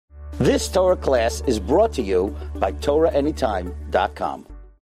This Torah class is brought to you by TorahAnytime.com.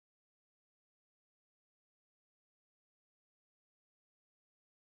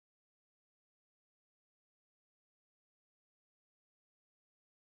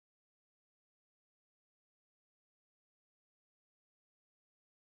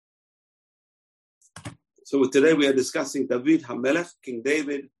 So today we are discussing David HaMelech, King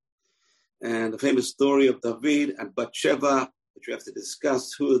David, and the famous story of David and Batsheva, which we have to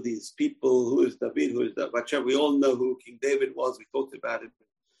discuss. Who are these people? Who is David? Who is Batsheva? We all know who King David was. We talked about it.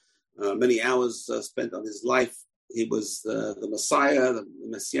 Many hours spent on his life. He was the Messiah, the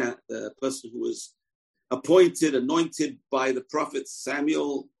Messiah, the person who was appointed, anointed by the prophet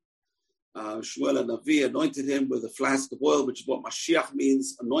Samuel. Shmuel and Navi anointed him with a flask of oil, which is what Mashiach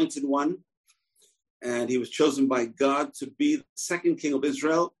means, anointed one. And he was chosen by God to be the second king of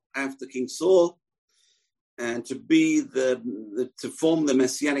Israel after King Saul, and to be to form the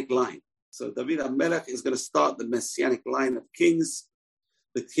messianic line. So David HaMelech is going to start the messianic line of kings,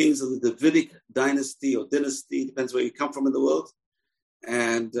 the kings of the Davidic dynasty or dynasty, depends where you come from in the world.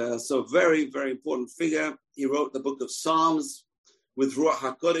 And so very, very important figure. He wrote the book of Psalms with Ruach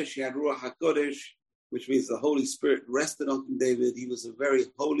HaKodesh. He had Ruach HaKodesh, which means the Holy Spirit rested on King David. He was a very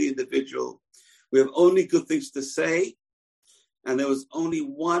holy individual. We have only good things to say, and there was only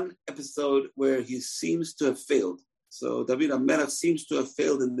one episode where he seems to have failed. So David HaMelech seems to have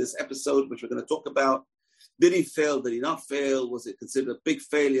failed in this episode, which we're going to talk about. Did he fail? Did he not fail? Was it considered a big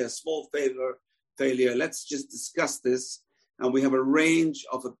failure, a small failure? Let's just discuss this. And we have a range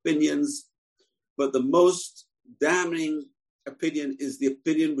of opinions, but the most damning opinion is the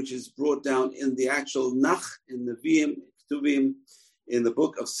opinion which is brought down in the actual Nach, in the Ktuvim, in the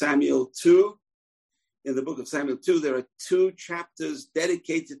book of Samuel 2. In the book of Samuel 2, there are 2 chapters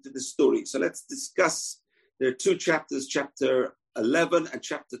dedicated to the story. So let's discuss. There are 2 chapters, chapter 11 and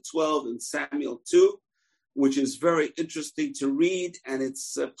chapter 12 in Samuel 2, which is very interesting to read, and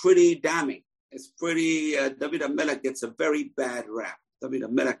it's pretty damning. It's pretty, David HaMelech gets a very bad rap. David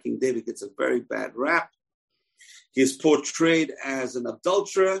HaMelech, King David, gets a very bad rap. He is portrayed as an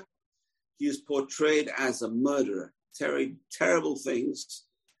adulterer. He is portrayed as a murderer. Terrible things.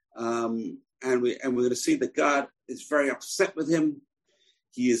 And we're going to see that God is very upset with him.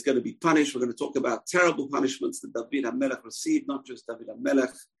 He is going to be punished. We're going to talk about terrible punishments that David HaMelech received, not just David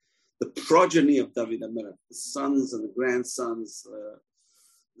HaMelech, the progeny of David HaMelech, the sons and the grandsons.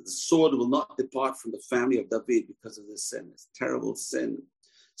 The sword will not depart from the family of David because of this sin. It's terrible sin.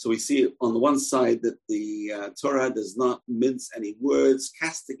 So we see on the one side that the Torah does not mince any words,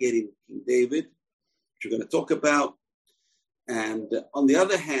 castigating King David, which we're going to talk about. And on the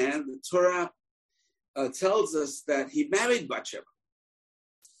other hand, the Torah tells us that he married Batsheva.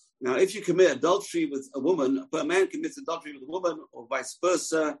 Now, if you commit adultery with a woman, a man commits adultery with a woman or vice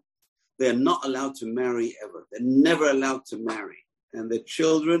versa, they're not allowed to marry ever. They're never allowed to marry. And their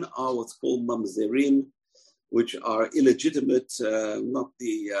children are what's called mamzerim, which are illegitimate, not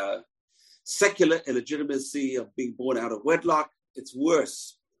the secular illegitimacy of being born out of wedlock. It's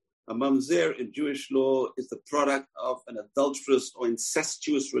worse. A mamzer in Jewish law is the product of an adulterous or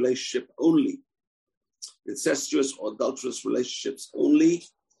incestuous relationship only. Incestuous or adulterous relationships only.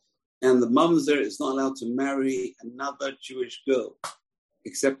 And the mamzer is not allowed to marry another Jewish girl,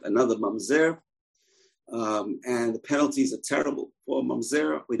 except another mamzer. And the penalties are terrible for a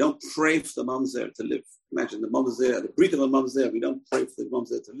mamzer. We don't pray for the mamzer to live. Imagine the mamzer, the breed of a mamzer. We don't pray for the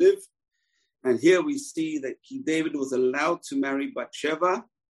mamzer to live. And here we see that King David was allowed to marry Batsheva,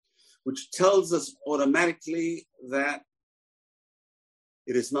 which tells us automatically that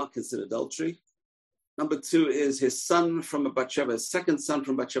it is not considered adultery. Number 2 is his son from Batsheva, his second son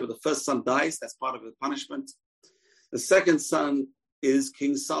from Batsheva. The first son dies. That's part of the punishment. The second son is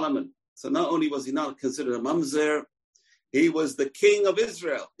King Solomon. So not only was he not considered a mamzer, he was the king of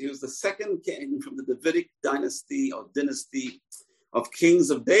Israel. He was the second king from the Davidic dynasty or dynasty of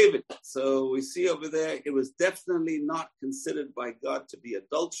kings of David. So we see over there, it was definitely not considered by God to be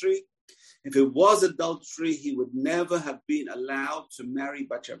adultery. If it was adultery, he would never have been allowed to marry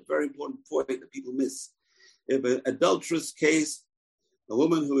Batsheva. Very important point that people miss. If an adulterous case, a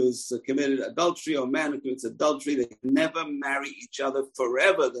woman who has committed adultery or a man who commits adultery, they can never marry each other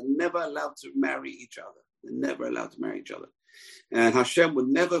forever. They're never allowed to marry each other. They're never allowed to marry each other. And Hashem would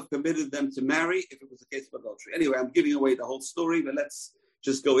never have permitted them to marry if it was a case of adultery. Anyway, I'm giving away the whole story, but let's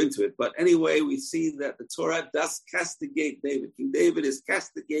just go into it. But anyway, we see that the Torah does castigate David. King David is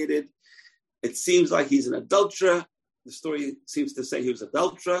castigated. It seems like he's an adulterer. The story seems to say he was an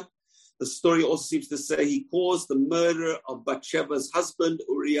adulterer. The story also seems to say he caused the murder of Bathsheba's husband,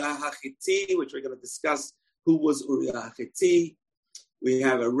 Uriah HaChitti, which we're going to discuss who was Uriah HaChitti. We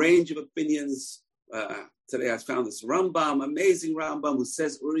have a range of opinions. Today I found this Rambam, amazing Rambam, who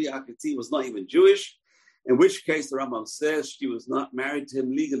says Uriah Hachiti was not even Jewish, in which case the Rambam says she was not married to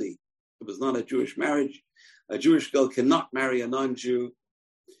him legally. It was not a Jewish marriage. A Jewish girl cannot marry a non-Jew.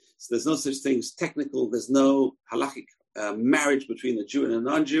 So there's no such thing as technical. There's no halachic marriage between a Jew and a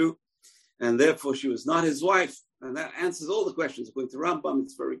non-Jew. And therefore, she was not his wife. And that answers all the questions. According to Rambam,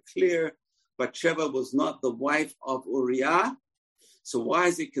 it's very clear. Batsheva was not the wife of Uriah. So why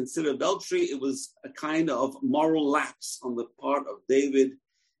is it considered adultery? It was a kind of moral lapse on the part of David.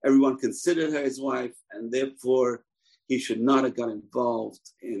 Everyone considered her his wife, and therefore he should not have got involved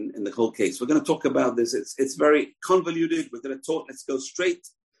in the whole case. We're going to talk about this. It's very convoluted. We're going to talk. Let's go straight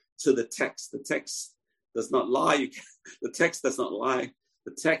to the text. The text does not lie. The text does not lie.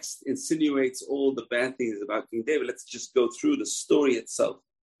 The text insinuates all the bad things about King David. Let's just go through the story itself.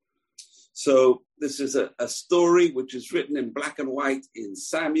 So this is a story which is written in black and white in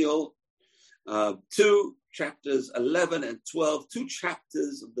Samuel, 2 chapters 11 and 12. 2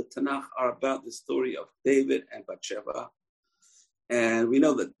 chapters of the Tanakh are about the story of David and Batsheva. And we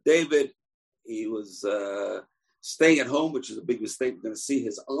know that David, he was staying at home, which is a big mistake. We're going to see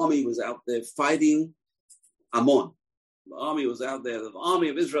his army was out there fighting Ammon. The army was out there. The army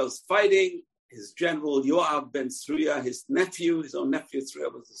of Israel was fighting. His general, Yoav ben Tzruya, his nephew, his own nephew,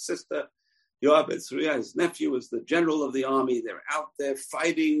 Tzruya was his sister. Yoav ben Tzruya, his nephew, was the general of the army. They're out there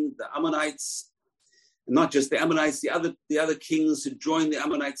fighting the Ammonites. And not just the Ammonites, the other kings who joined the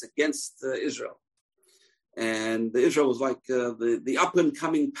Ammonites against Israel. And Israel was like the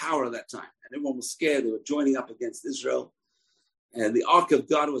up-and-coming power at that time. And everyone was scared. They were joining up against Israel. And the Ark of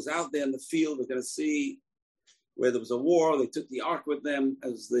God was out there in the field. We're going to see where there was a war. They took the Ark with them,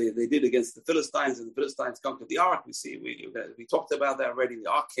 as they did against the Philistines, and the Philistines conquered the Ark. We talked about that already.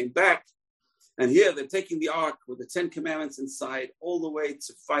 The Ark came back. And here they're taking the Ark with the 10 Commandments inside all the way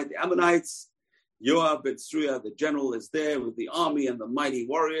to fight the Ammonites. Yoav ben Tzruya, the general, is there with the army and the mighty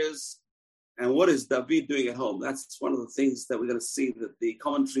warriors. And what is David doing at home? That's one of the things that we're going to see, that the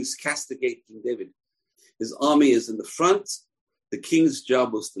commentaries castigate King David. His army is in the front. The king's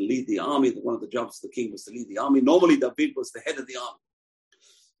job was to lead the army. One of the jobs of the king was to lead the army. Normally, David was the head of the army.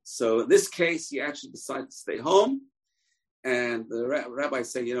 So in this case, he actually decided to stay home. And the rabbi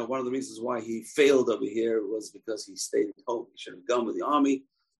said, one of the reasons why he failed over here was because he stayed at home. He should have gone with the army,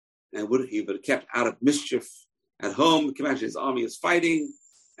 and he would have kept out of mischief at home. You can imagine his army is fighting,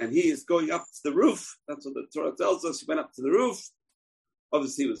 and he is going up to the roof. That's what the Torah tells us. He went up to the roof.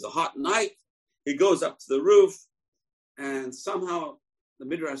 Obviously, it was a hot night. He goes up to the roof, and somehow the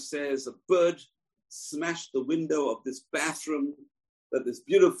Midrash says a bird smashed the window of this bathroom that this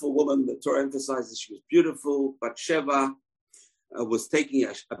beautiful woman, the Torah emphasizes she was beautiful, Batsheva, was taking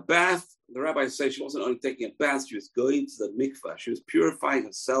a bath. The rabbis say she wasn't only taking a bath, she was going to the mikvah. She was purifying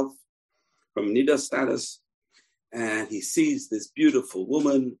herself from nida status. And he sees this beautiful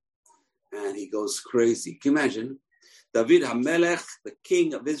woman, and he goes crazy. Can you imagine? David HaMelech, the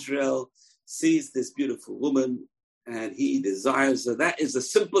king of Israel, sees this beautiful woman, and he desires her. That is a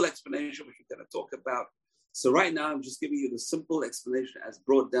simple explanation, which we're going to talk about. So right now, I'm just giving you the simple explanation as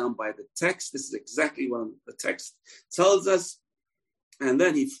brought down by the text. This is exactly what the text tells us. And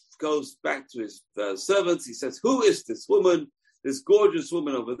then he goes back to his servants. He says, who is this woman, this gorgeous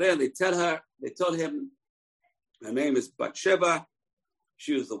woman over there? And they tell him, her name is Batsheva.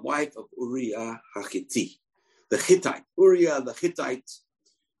 She was the wife of Uriah Hachiti, the Hittite. Uriah the Hittite.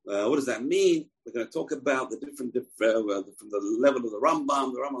 What does that mean? We're going to talk about the different from the level of the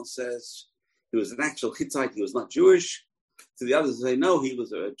Rambam. The Rambam says he was an actual Hittite. He was not Jewish. To the others, they know he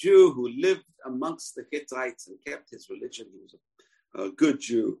was a Jew who lived amongst the Hittites and kept his religion. He was a good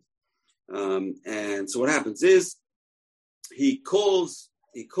Jew. And so what happens is he calls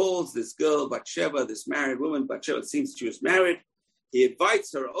this girl, Batsheva, this married woman. Batsheva, it seems she was married. He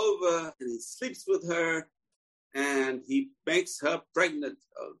invites her over and he sleeps with her and he makes her pregnant.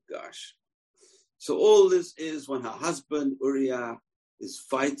 Oh, gosh. So all this is when her husband, Uriah, is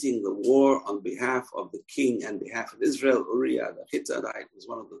fighting the war on behalf of the king and behalf of Israel. Uriah, the Hittite, was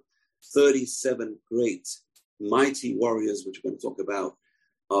one of the 37 great, mighty warriors, which we're going to talk about,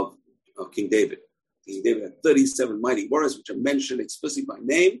 of King David. King David had 37 mighty warriors, which are mentioned explicitly by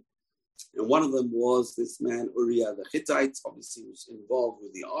name. And one of them was this man, Uriah the Hittite. Obviously, he was involved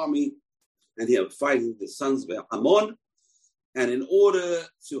with the army, and he was fighting the sons of Ammon. And in order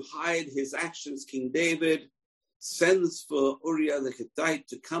to hide his actions, King David sends for Uriah the Hittite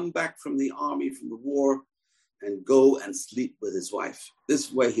to come back from the army, from the war, and go and sleep with his wife.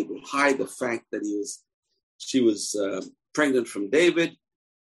 This way, he would hide the fact that she was pregnant from David.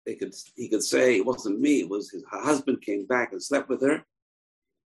 He could say it wasn't me; it was her husband came back and slept with her.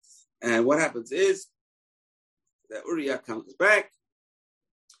 And what happens is that Uriah comes back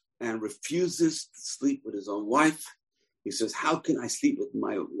and refuses to sleep with his own wife. He says, how can I sleep with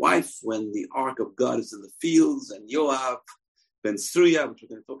my wife when the ark of God is in the fields? And Yoav ben Surya, which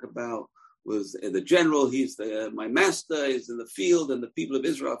we're going to talk about, was the general. He's my master is in the field, and the people of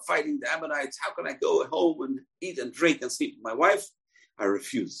Israel are fighting the Ammonites. How can I go home and eat and drink and sleep with my wife? I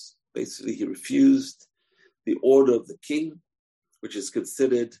refuse. Basically, he refused the order of the king, which is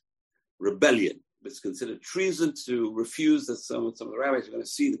considered rebellion. It's considered treason to refuse. That some of the rabbis are going to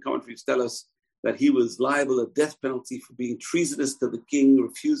see, the commentaries tell us that he was liable of death penalty for being treasonous to the king,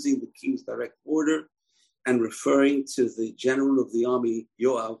 refusing the king's direct order, and referring to the general of the army,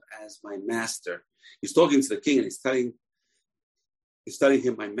 Yoav, as my master. He's talking to the king and he's telling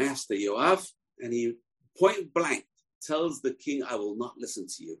him, my master, Yoav, and he point blank tells the king, I will not listen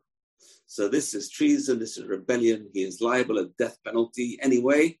to you. So this is treason, this is rebellion. He is liable of death penalty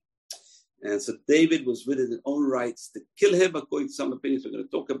anyway. And so David was within his own rights to kill him, according to some opinions we're going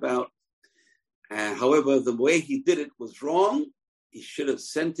to talk about. However, the way he did it was wrong. He should have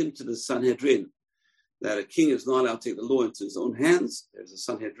sent him to the Sanhedrin. That a king is not allowed to take the law into his own hands. There's a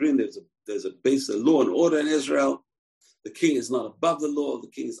Sanhedrin, there's a base of law and order in Israel. The king is not above the law, the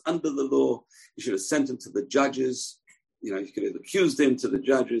king is under the law. You should have sent him to the judges. You could have accused him to the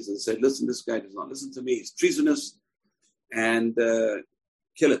judges and said, listen, this guy does not listen to me, he's treasonous, and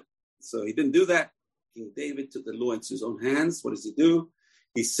kill him. So he didn't do that. King David took the law into his own hands. What does he do?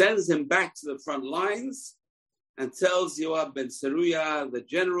 He sends him back to the front lines and tells Yoav ben Zeruiah, the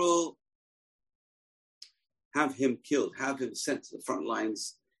general, have him killed, have him sent to the front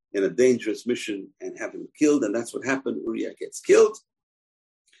lines in a dangerous mission and have him killed. And that's what happened. Uriah gets killed.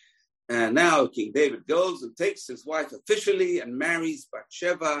 And now King David goes and takes his wife officially and marries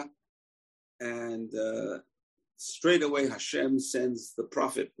Batsheva. And straight away Hashem sends the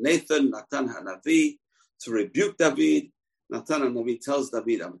prophet Nathan HaNavi to rebuke David. Nathan HaNavi tells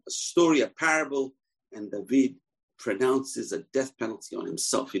David a story, a parable, and David pronounces a death penalty on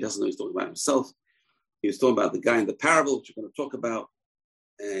himself. He doesn't know he's talking about himself. He was talking about the guy in the parable, which we're going to talk about.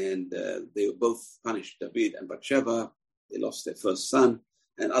 And they were both punished, David and Batsheva. They lost their first son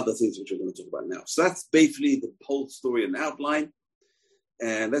and other things which we're going to talk about now. So that's basically the whole story in outline.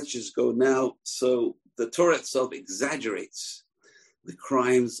 And let's just go now. So the Torah itself exaggerates the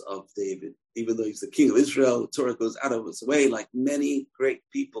crimes of David. Even though he's the king of Israel, the Torah goes out of its way. Like many great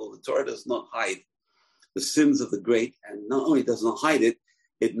people, the Torah does not hide the sins of the great. And not only does not hide it,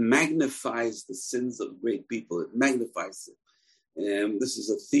 it magnifies the sins of great people. It magnifies it. And this is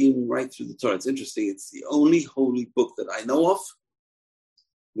a theme right through the Torah. It's interesting. It's the only holy book that I know of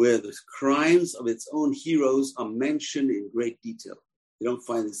where the crimes of its own heroes are mentioned in great detail. You don't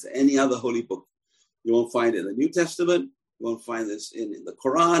find this in any other holy book. You won't find it in the New Testament. You won't find this in the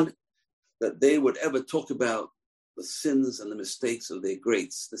Quran, that they would ever talk about the sins and the mistakes of their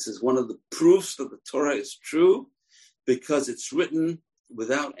greats. This is one of the proofs that the Torah is true, because it's written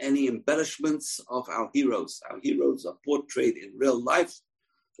without any embellishments of our heroes. Our heroes are portrayed in real life,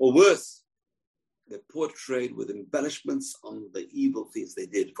 or worse, they're portrayed with embellishments on the evil things they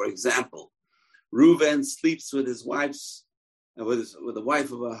did. For example, Reuven sleeps with his wife's, with the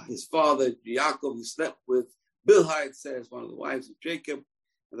wife of his father, Yaakov. He slept with Bilhah, it says, one of the wives of Jacob.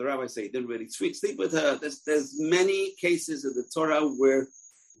 And the rabbis say he didn't really sleep with her. There's many cases in the Torah where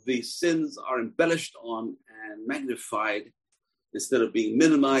the sins are embellished on and magnified instead of being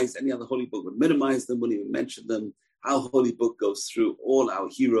minimized. Any other holy book would minimize them, wouldn't even mention them. Our holy book goes through all our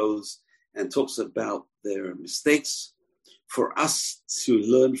heroes and talks about their mistakes for us to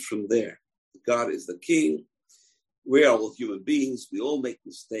learn from there. God is the king. We are all human beings. We all make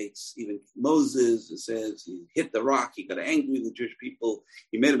mistakes. Even Moses, it says, he hit the rock. He got angry with the Jewish people.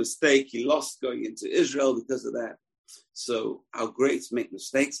 He made a mistake. He lost going into Israel because of that. So our greats make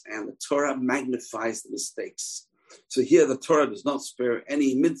mistakes, and the Torah magnifies the mistakes. So here the Torah does not spare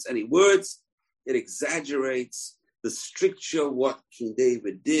any words. It exaggerates the stricture what King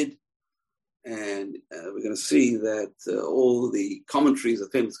David did. And we're going to see that all the commentaries, the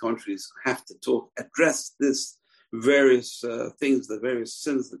famous commentaries, have to address this various things, the various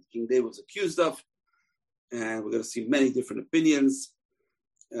sins that King David was accused of. And we're going to see many different opinions.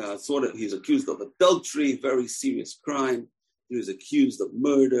 He's accused of adultery, very serious crime. He was accused of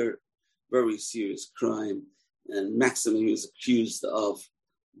murder, very serious crime. And maximum, he was accused of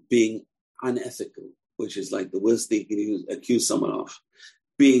being unethical, which is like the worst thing you can accuse someone of.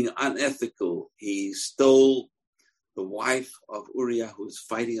 Being unethical, he stole the wife of Uriah, who was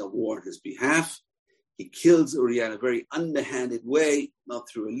fighting a war on his behalf. He kills Uriah in a very underhanded way, not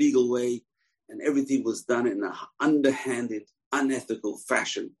through a legal way, and everything was done in an underhanded unethical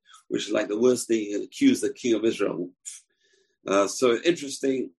fashion, which is like the worst thing you can accuse the king of Israel. So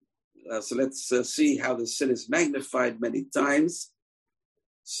interesting. So let's see how the sin is magnified many times.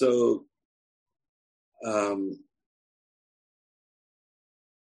 So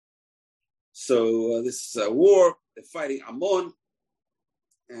this war, they're fighting Ammon,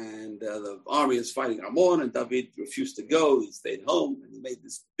 and the army is fighting Ammon, and David refused to go. He stayed home, and he made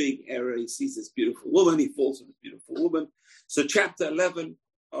this big error. He sees this beautiful woman. He falls for this beautiful woman. So chapter 11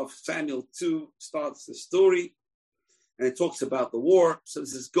 of Samuel 2 starts the story, and it talks about the war. So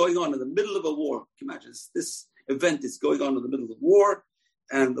this is going on in the middle of a war. Can you imagine this event is going on in the middle of the war,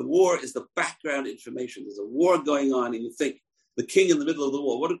 and the war is the background information. There's a war going on, and you think, the king in the middle of the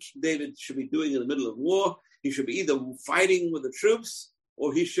war. What David should be doing in the middle of war? He should be either fighting with the troops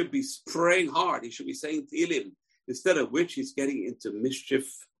or he should be praying hard. He should be saying Tehillim. Instead of which, he's getting into mischief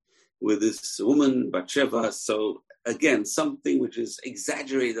with this woman, Batsheva. So again, something which is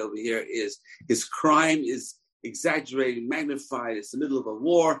exaggerated over here is his crime is exaggerated, magnified. It's the middle of a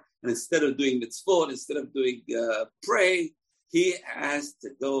war. And instead of doing mitzvot, instead of doing pray, he has to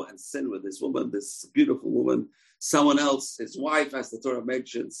go and sin with this woman, this beautiful woman, someone else, his wife, as the Torah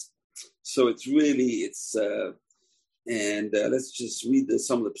mentions. So it's really, let's just read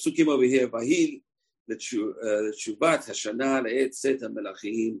some of the psukim over here. Vahil, Shubat Hashana le'et set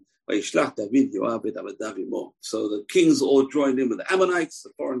ha'melachim, vayishlach David Yoav et Abadav imo. So the kings all joined in with the Ammonites.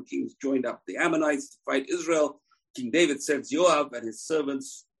 The foreign kings joined up the Ammonites to fight Israel. King David sends Yoav and his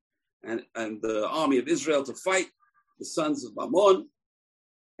servants and the army of Israel to fight the sons of Ammon.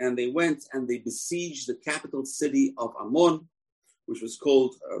 And they went and they besieged the capital city of Ammon, which was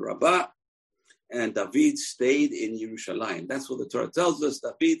called Rabbah. And David stayed in Yerushalayim. That's what the Torah tells us.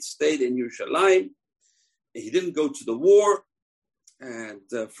 David stayed in Yerushalayim. He didn't go to the war. And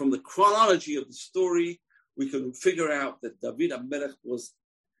from the chronology of the story, we can figure out that David HaMelech was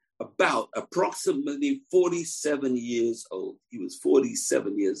about approximately 47 years old. He was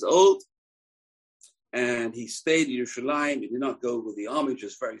 47 years old. And he stayed in Yerushalayim. He did not go with the army, which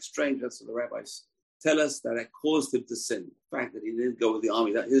is very strange. That's what the rabbis tell us, that it caused him to sin. The fact that he didn't go with the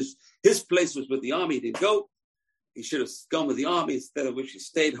army, that his place was with the army. He didn't go. He should have gone with the army, instead of which he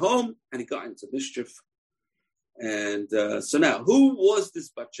stayed home and he got into mischief. And so now, who was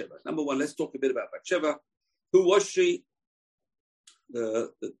this Batsheva? Number one, let's talk a bit about Batsheva. Who was she?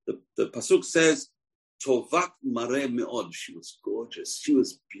 The pasuk says, Tovat Mareh Me'od. She was gorgeous. She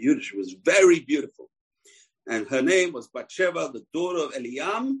was beautiful. She was very beautiful. And her name was Batsheva, the daughter of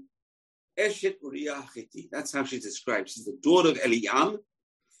Eliam, Eshet Uriah Hitti. That's how she's described. She's the daughter of Eliam.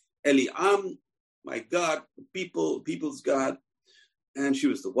 Eliam, my God, the people's God. And she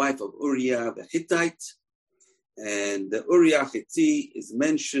was the wife of Uriah the Hittite. And the Uriah Hitti is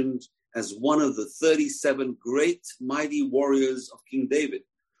mentioned as one of the 37 great mighty warriors of King David.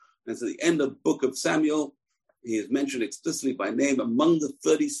 And so at the end of the book of Samuel, he is mentioned explicitly by name among the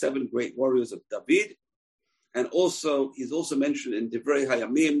 37 great warriors of David. And also, he's also mentioned in Divrei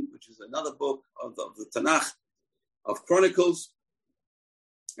Hayamim, which is another book of the Tanakh of Chronicles.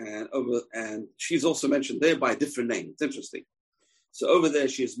 And she's also mentioned there by a different name. It's interesting. So over there,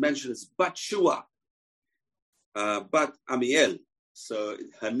 she is mentioned as Batsheva, Bat Amiel. So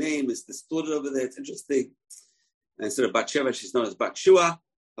her name is distorted over there. It's interesting. And instead of Batsheva, she's known as Batsheva.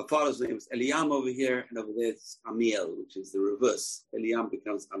 Her father's name is Eliam over here, and over there it's Amiel, which is the reverse. Eliam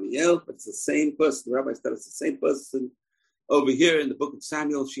becomes Amiel, but it's the same person. The rabbis tell us the same person. Over here in the book of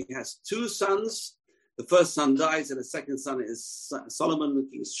Samuel, she has two sons. The first son dies, and the second son is Solomon,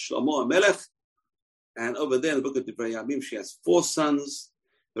 King Shlomo HaMelech. And over there in the book of Divrei Yamim, she has four sons.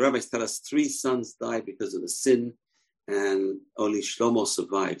 The rabbis tell us three sons died because of the sin, and only Shlomo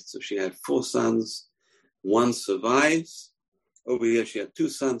survived. So she had four sons, one survives. Over here, she had two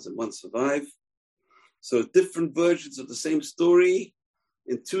sons and one survived. So different versions of the same story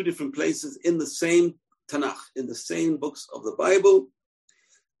in two different places in the same Tanakh, in the same books of the Bible.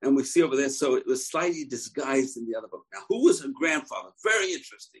 And we see over there, so it was slightly disguised in the other book. Now, who was her grandfather? Very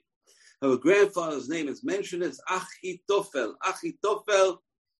interesting. Her grandfather's name is mentioned as Achitophel. Achitophel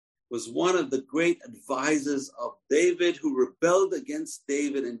was one of the great advisors of David, who rebelled against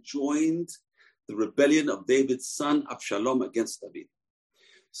David and joined the rebellion of David's son Absalom against David.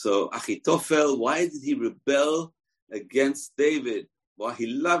 So Achitophel, why did he rebel against David? Well, he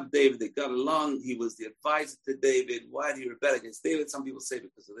loved David. They got along. He was the advisor to David. Why did he rebel against David? Some people say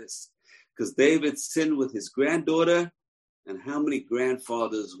because of this. Because David sinned with his granddaughter. And how many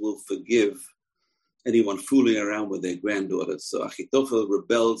grandfathers will forgive anyone fooling around with their granddaughter? So Achitophel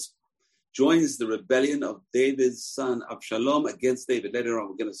rebels, joins the rebellion of David's son Absalom against David. Later on,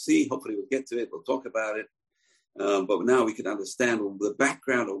 we're going to see. Hopefully, we'll get to it. We'll talk about it. But now we can understand the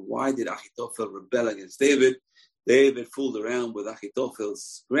background of why did Achitophel rebel against David. David fooled around with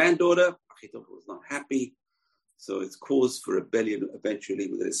Achitophel's granddaughter. Achitophel was not happy. So it's cause for rebellion eventually.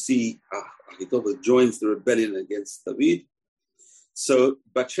 We're going to see Achitophel joins the rebellion against David. So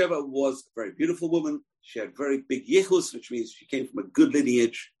Batsheva was a very beautiful woman. She had very big yichus, which means she came from a good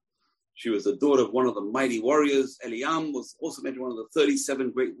lineage. She was the daughter of one of the mighty warriors. Eliam was also mentioned one of the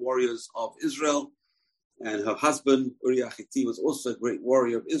 37 great warriors of Israel. And her husband, Uriah Hitti, was also a great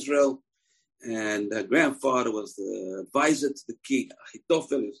warrior of Israel. And her grandfather was the advisor to the king.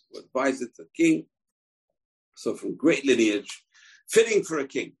 Achitophel was advisor to the king. So from great lineage, fitting for a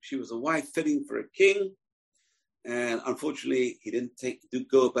king. She was a wife fitting for a king. And unfortunately, he didn't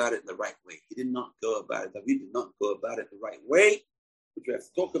go about it the right way. He did not go about it. David did not go about it the right way, which we have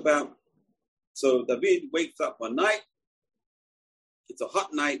to talk about. So David wakes up one night. It's a hot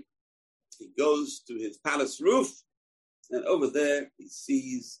night. He goes to his palace roof. And over there, he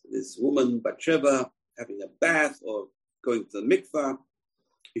sees this woman, Batsheva, having a bath or going to the mikvah.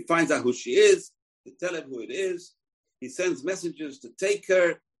 He finds out who she is. They tell him who it is. He sends messengers to take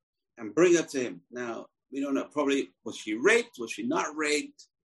her and bring her to him. Now, we don't know, probably, was she raped? Was she not raped?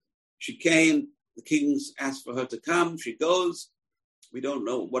 She came. The kings asked for her to come. She goes. We don't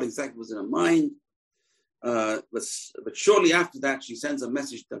know what exactly was in her mind. But shortly after that, she sends a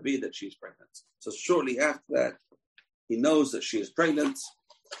message to David that she's pregnant. So shortly after that, he knows that she is pregnant,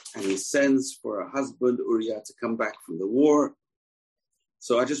 and he sends for her husband, Uriah, to come back from the war.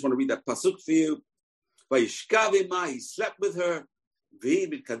 So I just want to read that pasuk for you. He slept with her,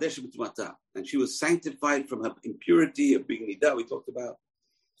 and she was sanctified from her impurity of being nidah, we talked about.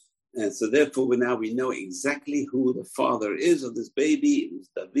 And so therefore, we know exactly who the father is of this baby. It was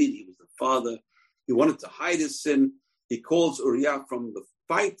David. He was the father. He wanted to hide his sin. He calls Uriah from the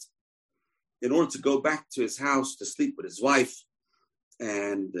fight in order to go back to his house to sleep with his wife.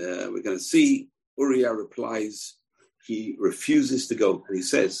 And we're going to see Uriah replies. He refuses to go. And he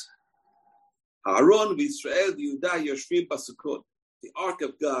says, Aaron v'Yisrael v'Yehuda yoshvim basukot. The ark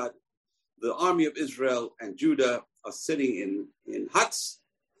of God, the army of Israel and Judah are sitting in huts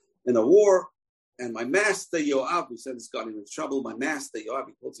in a war. And my master Yoav, who said this got him in trouble, my master Yoav,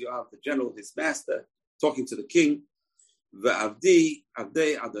 he calls Yoav the general, his master, talking to the king. V'avdi,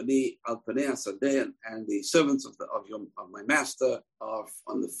 avdei adoni al panei hasadeh, and the servants of my master are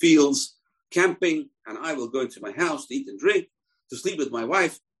on the fields camping, and I will go into my house to eat and drink, to sleep with my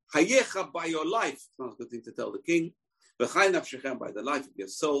wife. Hayecha, by your life. It's not a good thing to tell the king. V'chai nafshechem, by the life of your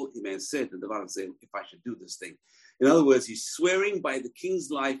soul. He may have said, and the Baal said, if I should do this thing. In other words, he's swearing by the king's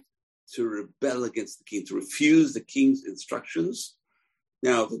life to rebel against the king, to refuse the king's instructions.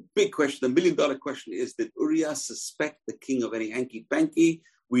 Now, the big question, the million-dollar question is, did Uriah suspect the king of any hanky-panky?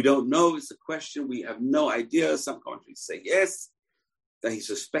 We don't know. It's a question. We have no idea. Some commentaries say yes, that he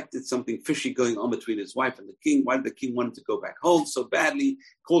suspected something fishy going on between his wife and the king. Why did the king want to go back home so badly?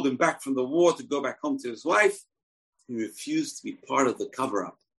 Called him back from the war to go back home to his wife. He refused to be part of the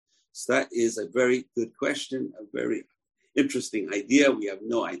cover-up. So that is a very good question, a very interesting idea. We have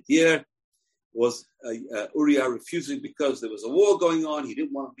no idea. Was Uriah refusing because there was a war going on? He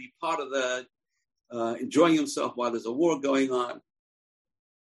didn't want to be part of the enjoying himself while there's a war going on,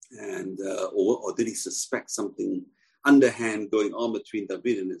 and or did he suspect something underhand going on between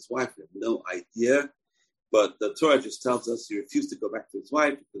David and his wife? We have no idea, but the Torah just tells us he refused to go back to his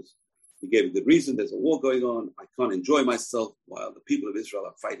wife because he gave a good reason. There's a war going on. I can't enjoy myself while the people of Israel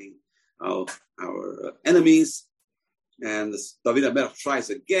are fighting our enemies. And David HaMelech tries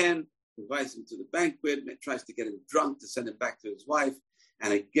again. Invites him to the banquet, tries to get him drunk to send him back to his wife,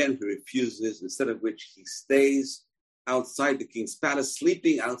 and again he refuses, instead of which he stays outside the king's palace,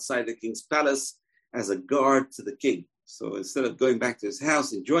 sleeping outside the king's palace as a guard to the king. So instead of going back to his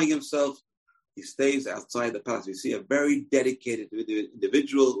house, enjoying himself, he stays outside the palace. We see a very dedicated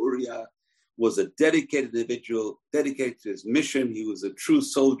individual. Uriah was a dedicated individual, dedicated to his mission. He was a true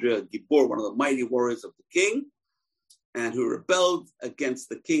soldier, a Gibor, one of the mighty warriors of the king, and who rebelled against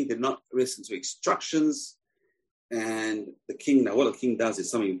the king, did not listen to instructions. And the king, now what the king does is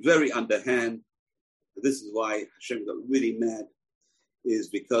something very underhand. This is why Hashem got really mad, is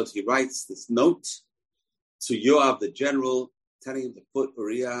because he writes this note to Yoav, the general, telling him to put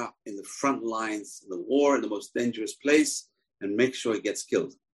Uriah in the front lines in the war, in the most dangerous place, and make sure he gets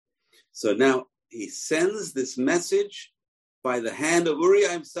killed. So now he sends this message by the hand of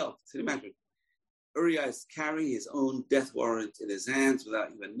Uriah himself. Can you imagine? Uriah is carrying his own death warrant in his hands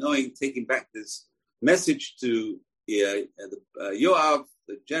without even knowing, taking back this message to Yoav,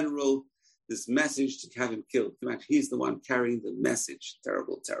 the general, this message to have him killed. Imagine, he's the one carrying the message.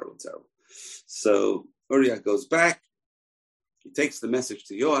 Terrible, terrible, terrible. So Uriah goes back. He takes the message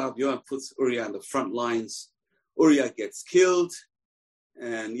to Yoav. Yoav puts Uriah on the front lines. Uriah gets killed.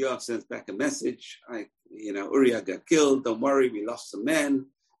 And Yoav sends back a message. Uriah got killed. Don't worry, we lost some men.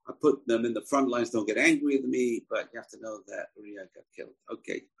 I put them in the front lines. Don't get angry with me. But you have to know that Uriah got killed.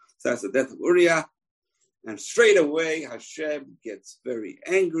 Okay, so that's the death of Uriah. And straight away, Hashem gets very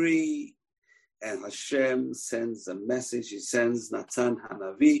angry. And Hashem sends a message. He sends Natan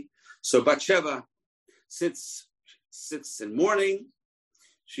Hanavi. So Batsheva sits in mourning.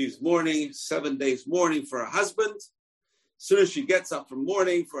 She's mourning, 7 days mourning for her husband. As soon as she gets up from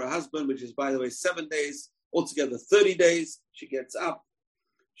mourning for her husband, which is, by the way, 7 days, altogether 30 days, she gets up.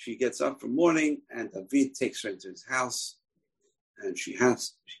 She gets up from mourning, and David takes her into his house, and she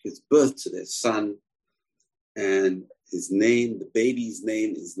gives birth to their son, and his name, the baby's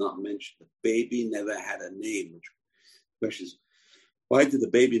name, is not mentioned. The baby never had a name. Which question is, why did the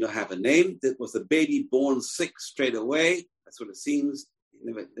baby not have a name? Was the baby born sick straight away? That's what it seems.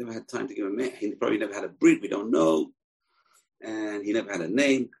 He never had time to give a name. He probably never had a breed. We don't know. And he never had a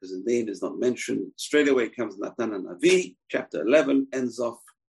name because his name is not mentioned. Straight away comes Natan Hanavi. Chapter 11 ends off.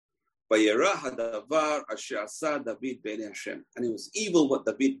 Vayera hadavar asher asa David b'nei Hashem. And it was evil what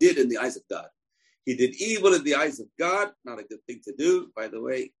David did in the eyes of God. He did evil in the eyes of God. Not a good thing to do, by the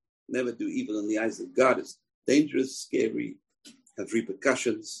way. Never do evil in the eyes of God. It's dangerous, scary, have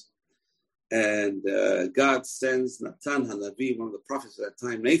repercussions. And God sends Natan Hanavi, one of the prophets at that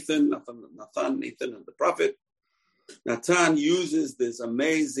time, Nathan, and the prophet. Natan uses this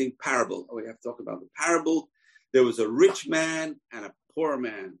amazing parable. We have to talk about the parable. There was a rich man and a poor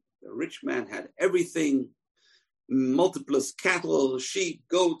man. The rich man had everything, multiplious cattle, sheep,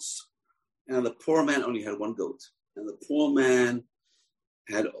 goats, and the poor man only had one goat. And the poor man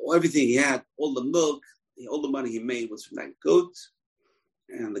had everything he had, all the milk, all the money he made was from that goat.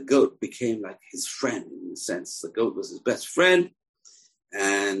 And the goat became like his friend in a sense. The goat was his best friend.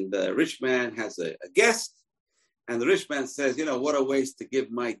 And the rich man has a guest. And the rich man says, what a waste to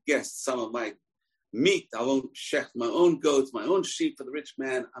give my guest some of my meat. I won't shecht my own goats, my own sheep for the rich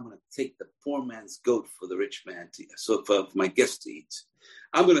man. I'm going to take the poor man's goat for the rich man to eat. So for my guest to eat.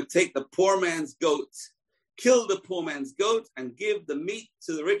 I'm going to take the poor man's goat, kill the poor man's goat, and give the meat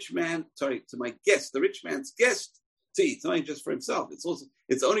to the rich man, to my guest, the rich man's guest, to eat. It's not just for himself.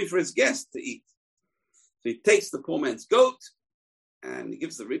 It's only for his guest to eat. So he takes the poor man's goat and he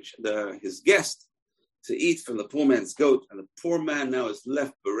gives his guest to eat from the poor man's goat. And the poor man now is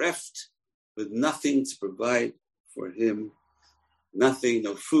left bereft with nothing to provide for him. Nothing,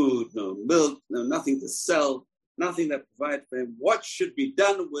 no food, no milk, nothing to sell, nothing that provide for him. What should be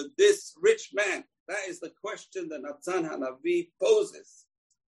done with this rich man? That is the question that Natan Hanavi poses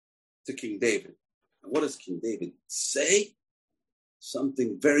to King David. And what does King David say?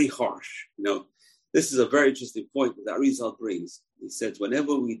 Something very harsh. This is a very interesting point that Arizal brings. He says,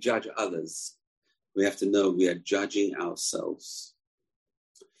 whenever we judge others, we have to know we are judging ourselves.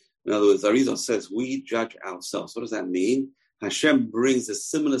 In other words, Arizal says, we judge ourselves. What does that mean? Hashem brings a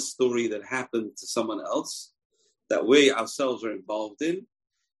similar story that happened to someone else that we ourselves are involved in.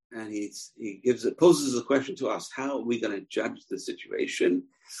 And he poses a question to us, how are we going to judge the situation?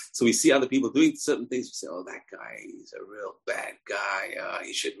 So we see other people doing certain things. We say, oh, that guy, he's a real bad guy.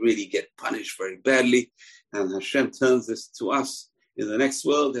 He should really get punished very badly. And Hashem turns this to us. In the next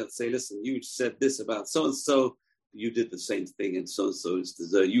world, they'll say, listen, you said this about so-and-so. You did the same thing, and so-and-so is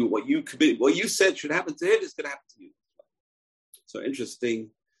deserve you. What you said should happen to him is going to happen to you. So interesting,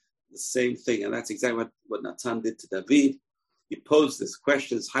 the same thing. And that's exactly what Natan did to David. He posed this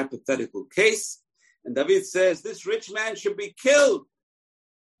question, this hypothetical case, and David says, this rich man should be killed.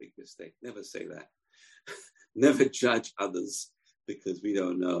 Big mistake. Never say that. Never judge others because we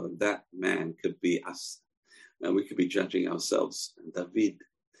don't know. That man could be us. And we could be judging ourselves. And David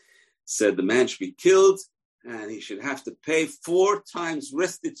said the man should be killed and he should have to pay 4 times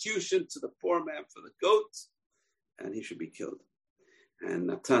restitution to the poor man for the goat, and he should be killed. And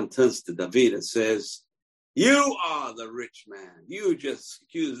Natan turns to David and says, you are the rich man. You just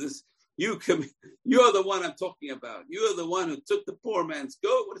accuse this. You're the one I'm talking about. You are the one who took the poor man's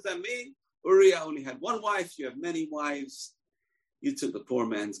goat. What does that mean? Uriah only had one wife. You have many wives. You took the poor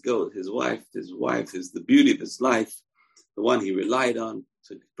man's goat. His wife is the beauty of his life, the one he relied on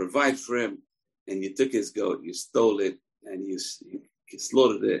to provide for him. And you took his goat, you stole it, and you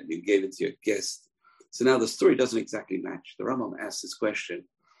slaughtered it, and you gave it to your guest. So now the story doesn't exactly match. The Rambam asks this question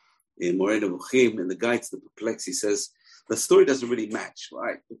in Moreh Nevuchim, in the Guide to the Perplex. He says the story doesn't really match,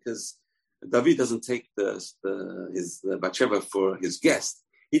 right? Because David doesn't take the Batsheva for his guest.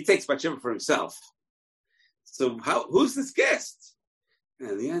 He takes Batsheva for himself. So who's this guest?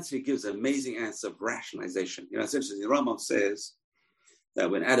 And the answer he gives an amazing answer of rationalization. It's interesting. The Rambam says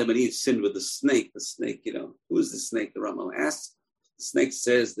that when Adam and Eve sinned with the snake, who is the snake? The Rambam asks. The snake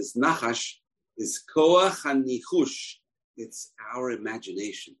says this nachash is koach hanichush. It's our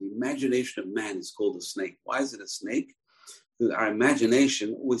imagination. The imagination of man is called a snake. Why is it a snake? Because our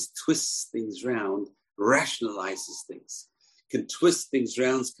imagination always twists things around, rationalizes things, can twist things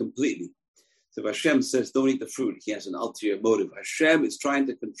around completely. So if Hashem says, don't eat the fruit, he has an ulterior motive. Hashem is trying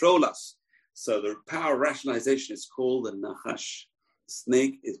to control us. So the power of rationalization is called a nachash.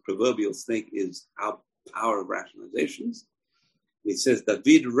 Snake is proverbial. Snake is our power of rationalizations. He says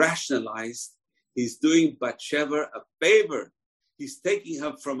David rationalized. He's doing Batsheva a favor. He's taking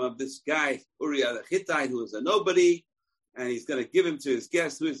her from this guy, Uriah the Hittite, who is a nobody, and he's going to give him to his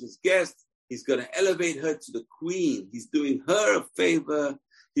guest. Who is his guest? He's going to elevate her to the queen. He's doing her a favor.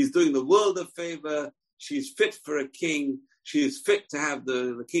 He's doing the world a favor. She's fit for a king. She is fit to have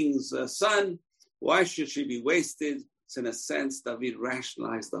the king's son. Why should she be wasted? So in a sense, David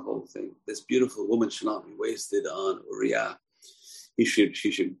rationalized the whole thing. This beautiful woman should not be wasted on Uriah. She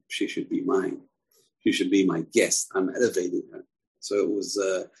should be mine. She should be my guest. I'm elevating her. So it was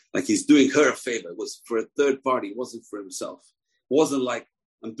like he's doing her a favor. It was for a third party. It wasn't for himself. It wasn't like,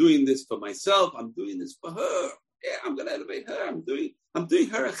 I'm doing this for myself. I'm doing this for her. Yeah, I'm going to elevate her. I'm doing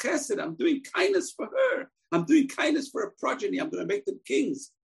her a chesed. I'm doing kindness for her. I'm doing kindness for a progeny. I'm going to make them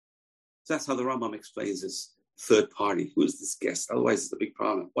kings. So that's how the Rambam explains this third party. Who is this guest? Otherwise, it's a big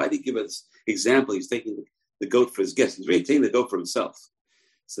problem. Why did he give us example? He's taking the goat for his guest. He's really taking the goat for himself.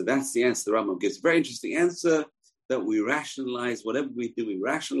 So that's the answer the Rambam gives. Very interesting answer that we rationalize. Whatever we do, we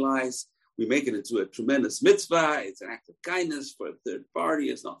rationalize. We make it into a tremendous mitzvah. It's an act of kindness for a third party.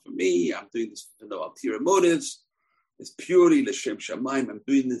 It's not for me. I'm doing this for no ulterior motives. It's purely l'shem shamayim. I'm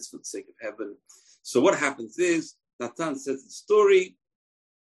doing this for the sake of heaven. So what happens is, Natan says the story,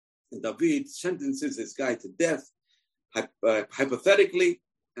 and David sentences this guy to death, hypothetically,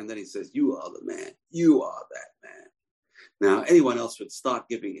 and then he says, you are the man. You are that man. Now, anyone else would start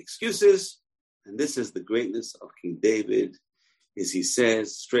giving excuses, and this is the greatness of King David, is he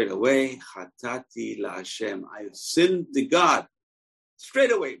says straight away, Chatati la Hashem, I have sinned to God.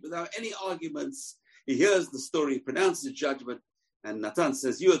 Straight away, without any arguments. He hears the story, pronounces judgment, and Natan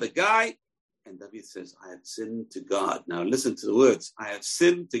says, you are the guy. And David says, I have sinned to God. Now listen to the words. I have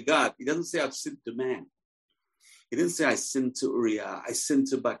sinned to God. He doesn't say I've sinned to man. He didn't say I sinned to Uriah. I sinned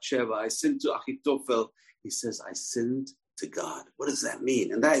to Batsheva. I sinned to Achitophel. He says, I sinned to God. What does that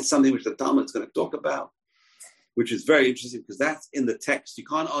mean? And that is something which the Talmud is going to talk about, which is very interesting because that's in the text. You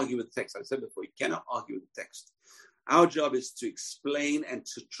can't argue with the text. I said before, you cannot argue with the text. Our job is to explain and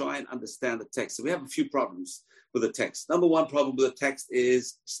to try and understand the text. So we have a few problems with the text. Number one problem with the text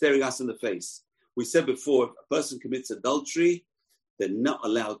is staring us in the face. We said before, if a person commits adultery, they're not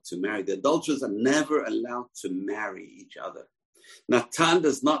allowed to marry. The adulterers are never allowed to marry each other. Natan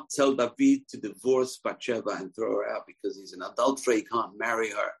does not tell David to divorce Batsheva and throw her out because he's an adulterer. He can't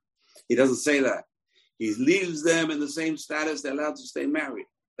marry her. He doesn't say that. He leaves them in the same status. They're allowed to stay married.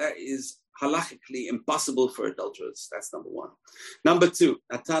 That is halachically impossible for adulterers. That's number one. Number two,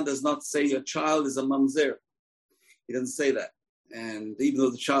 Natan does not say your child is a mamzer. He doesn't say that. And even though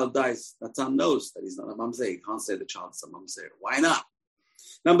the child dies, Natan knows that he's not a mamzer. He can't say the child is a mamzer. Why not?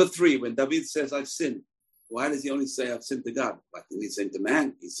 Number three, when David says, I've sinned, why does he only say, I've sinned to God? Like he sinned to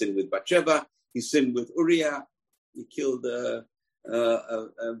man. He sinned with Batsheva. He sinned with Uriah. He killed a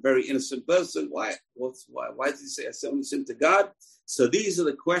very innocent person. Why? Why does he say, I only sinned to God? So these are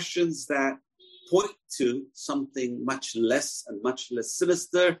the questions that point to something much less and much less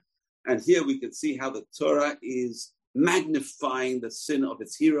sinister. And here we can see how the Torah is magnifying the sin of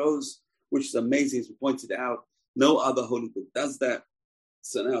its heroes, which is amazing, as we pointed out. No other holy book does that.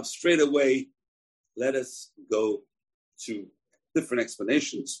 So now, straight away, let us go to different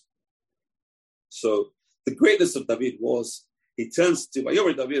explanations. So the greatness of David was, he turns to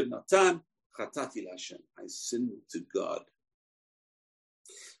Vayomer David Natan, Chatati Lashem, I sinned to God.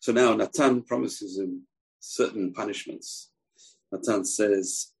 So now Natan promises him certain punishments. Natan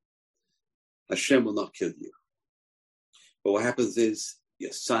says, Hashem will not kill you. But what happens is,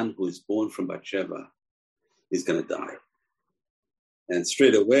 your son who is born from Batsheva is going to die. And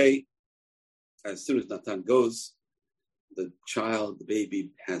straight away, as soon as Natan goes, the child, the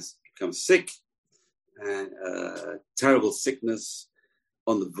baby, has become sick, and terrible sickness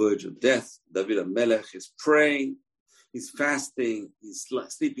on the verge of death. David HaMelech is praying, he's fasting, he's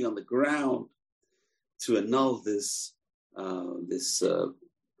sleeping on the ground to annul this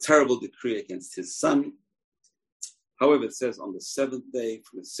terrible decree against his son. However, it says on the seventh day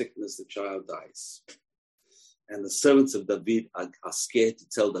from his sickness, the child dies. And the servants of David are scared to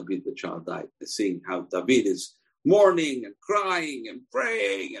tell David the child died. They're seeing how David is mourning and crying and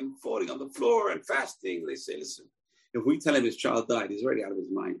praying and falling on the floor and fasting. They say, listen, if we tell him his child died, he's already out of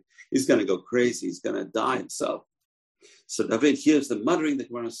his mind. He's going to go crazy. He's going to die himself. So David hears the muttering, the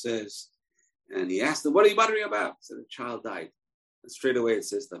Quran says, and he asked them, what are you muttering about? So the child died. And straight away it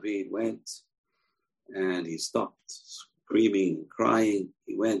says David went and he stopped screaming and crying.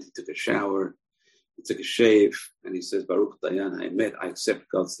 He went, he took a shower, he took a shave, and he says, Baruch Dayan Ha'emet, I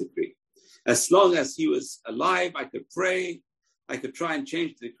accept God's decree. As long as he was alive, I could pray, I could try and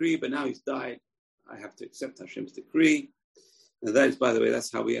change the decree, but now he's died. I have to accept Hashem's decree. And that is, by the way,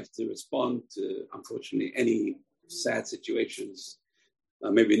 that's how we have to respond to, unfortunately, any sad situations.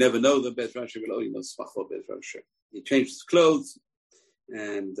 Maybe you never know the Bez Rashi will only know Smachot Bez Rashi. He changed his clothes,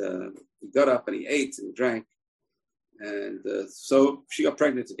 and he got up and he ate and drank. And so she got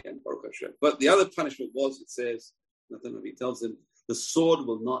pregnant again, Baruch Hashem. But the other punishment was, it says, he tells him, the sword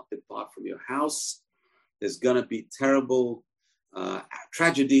will not depart from your house. There's going to be terrible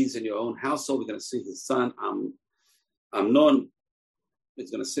tragedies in your own household. We're going to see his son, Amnon,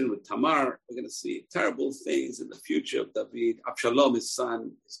 is going to sin with Tamar. We're going to see terrible things in the future of David. Absalom, his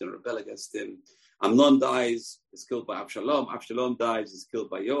son, is going to rebel against him. Amnon dies, is killed by Absalom. Absalom dies, is killed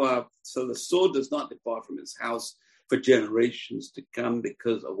by Joab. So the sword does not depart from his house for generations to come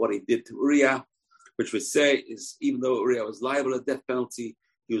because of what he did to Uriah, which we say is, even though Uriah was liable to death penalty,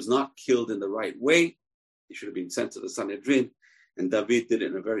 he was not killed in the right way. He should have been sent to the Sanhedrin. And David did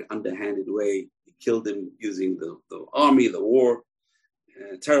it in a very underhanded way. He killed him using the army, the war,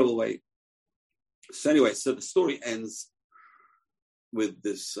 in a terrible way. So anyway, so the story ends with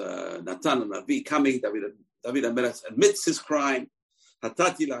this Natan and Navi coming. David HaMelech admits his crime.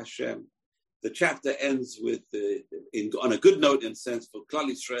 Hatati LaHashem. The chapter ends with, on a good note, in a sense, for Klal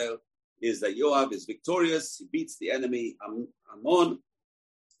Yisrael, is that Yoav is victorious. He beats the enemy, Ammon,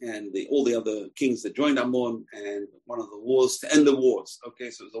 and all the other kings that joined Ammon, and one of the wars to end the wars. Okay,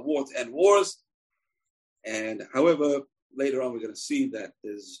 so it's a war to end wars. And however, later on, we're going to see that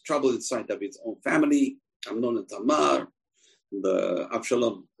there's trouble inside David's own family, Amnon and Tamar, the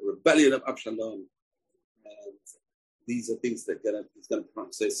Absalom, the rebellion of Absalom. And these are things that he's going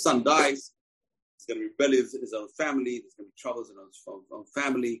to say his son dies. He's going to be rebellious in his own family. There's going to be troubles in his own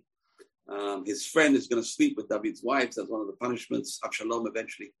family. His friend is going to sleep with David's wives. That's one of the punishments. Absalom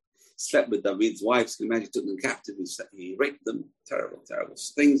eventually slept with David's wives. Can you imagine? He took them captive. He raped them. Terrible, terrible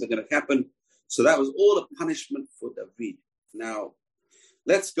things are going to happen. So that was all a punishment for David. Now,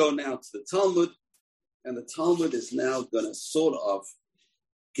 let's go now to the Talmud. And the Talmud is now going to sort of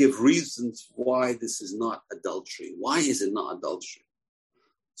give reasons why this is not adultery. Why is it not adultery?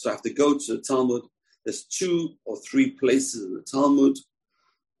 So I have to go to the Talmud. There's 2 or 3 places in the Talmud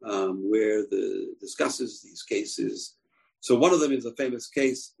where discusses these cases. So one of them is a famous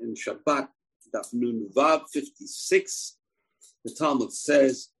case in Shabbat, Daf Nun Vav 56. The Talmud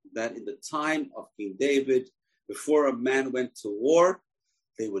says that in the time of King David, before a man went to war,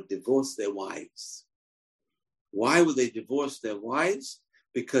 they would divorce their wives. Why would they divorce their wives?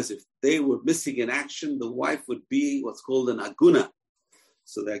 Because if they were missing in action, the wife would be what's called an aguna.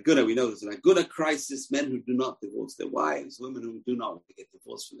 So the aguna, we know there's an aguna crisis, men who do not divorce their wives, women who do not want to get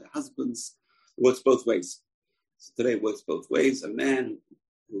divorced from their husbands. It works both ways. So today it works both ways. A man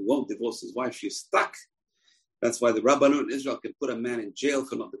who won't divorce his wife, she's stuck. That's why the Rabbanut in Israel can put a man in jail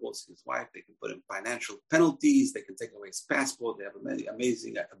for not divorcing his wife. They can put him financial penalties. They can take away his passport. They have many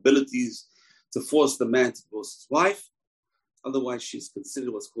amazing abilities to force the man to divorce his wife. Otherwise, she's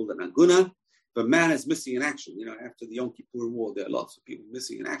considered what's called an aguna. If a man is missing in action, after the Yom Kippur War, there are lots of people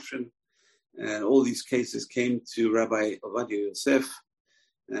missing in action. And all these cases came to Rabbi Ovadia Yosef.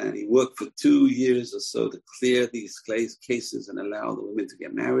 And he worked for 2 years or so to clear these cases and allow the women to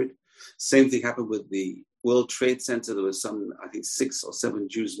get married. Same thing happened with the World Trade Center. There was 6 or 7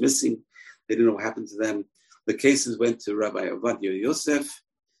 Jews missing. They didn't know what happened to them. The cases went to Rabbi Ovadia Yosef,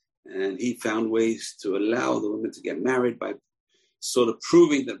 and he found ways to allow the women to get married by sort of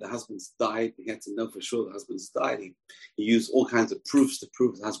proving that the husbands died. He had to know for sure the husbands died. He used all kinds of proofs to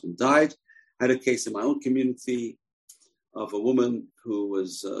prove the husband died. I had a case in my own community of a woman who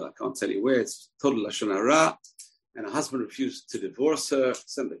was, I can't tell you where, it's total Lashon Hara, and her husband refused to divorce her,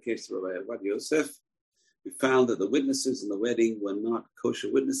 sent the case to Rabbi Ovadia Yosef. We found that the witnesses in the wedding were not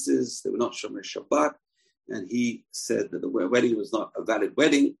kosher witnesses. They were not Shomer Shabbat. And he said that the wedding was not a valid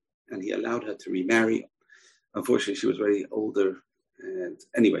wedding, and he allowed her to remarry. Unfortunately, she was very older. And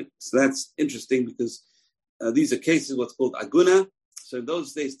anyway, so that's interesting because these are cases, what's called aguna. So in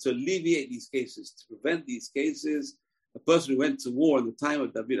those days, to alleviate these cases, to prevent these cases, a person who went to war in the time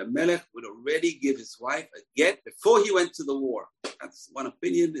of David HaMelech would already give his wife a get before he went to the war. That's one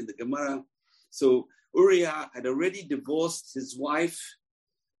opinion in the Gemara. So Uriah had already divorced his wife,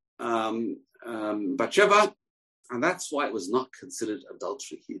 Batsheva, and that's why it was not considered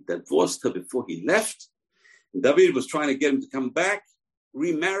adultery. He divorced her before he left. And David was trying to get him to come back,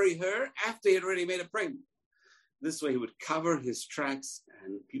 remarry her after he had already made her pregnant. This way he would cover his tracks,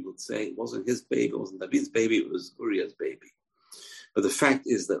 and people would say it wasn't his baby, it wasn't David's baby, it was Uriah's baby. But the fact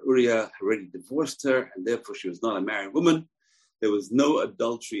is that Uriah already divorced her, and therefore she was not a married woman. There was no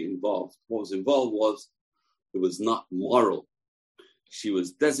adultery involved. What was involved was it was not moral. She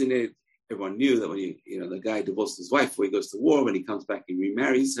was designated. Everyone knew that when the guy divorced his wife before he goes to war, when he comes back, he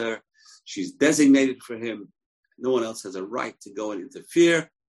remarries her. She's designated for him. No one else has a right to go and interfere.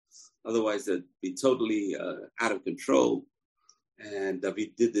 Otherwise, they'd be totally out of control. And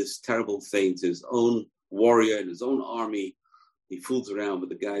David did this terrible thing to his own warrior and his own army. He fools around with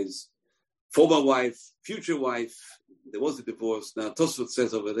the guy's former wife, future wife. There was a divorce. Now, Tosfot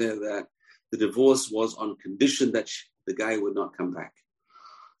says over there that the divorce was on condition that the guy would not come back.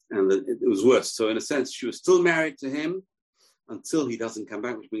 And it was worse. So in a sense, she was still married to him until he doesn't come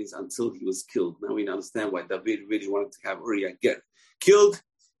back, which means until he was killed. Now we understand why David really wanted to have Uriah get killed,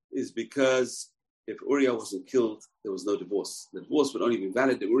 is because if Uriah wasn't killed, there was no divorce. The divorce would only be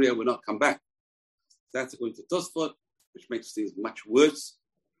valid if Uriah would not come back. That's according to Tosfot, which makes things much worse.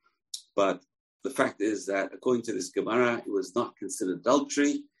 But the fact is that according to this Gemara, it was not considered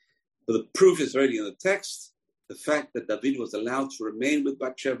adultery. But the proof is already in the text. The fact that David was allowed to remain with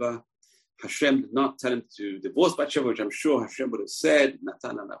Batsheva, Hashem did not tell him to divorce Batsheva, which I'm sure Hashem would have said,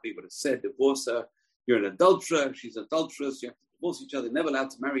 Natan and Nabi would have said, divorce her, you're an adulterer, she's an adulteress, you have to divorce each other, never allowed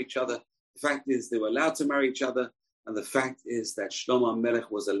to marry each other. The fact is they were allowed to marry each other, and the fact is that Shlomo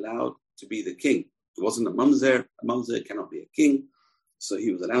HaMelech was allowed to be the king. It wasn't a mamzer cannot be a king, so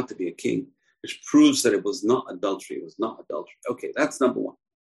he was allowed to be a king, which proves that it was not adultery, it was not adultery. Okay, that's number one.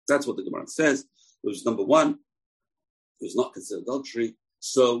 That's what the Gemara says. It was number one. It was not considered adultery.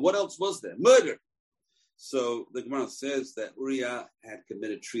 So what else was there? Murder. So the Gemara says that Uriah had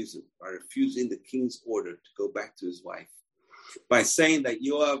committed treason by refusing the king's order to go back to his wife, by saying that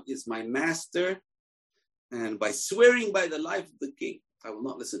Yoav is my master, and by swearing by the life of the king, I will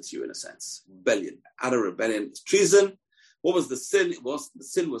not listen to you, in a sense. Rebellion. Out of rebellion, treason. What was the sin? The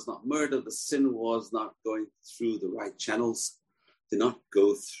sin was not murder. The sin was not going through the right channels. Did not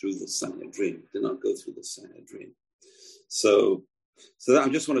go through the Sanhedrin. Did not go through the Sanhedrin. So I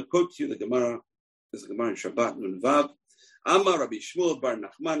just want to quote to you the Gemara. There's a Gemara in Shabbat Nun Vav. Amar Rabbi Shmuel bar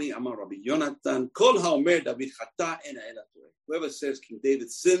Nachmani, Amar Rabbi Yonatan, Kol haomer David chata ena ela toreh. Whoever says King David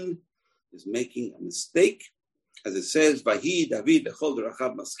sinned is making a mistake. As it says, Vahi David bechol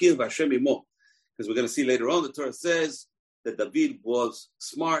derachav maskil v'Hashem imo. Because we're going to see later on, the Torah says that David was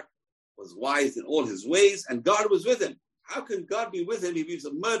smart, was wise in all his ways, and God was with him. How can God be with him if he's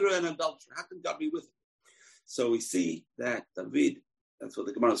a murderer and adulterer? How can God be with him? So we see that David, that's what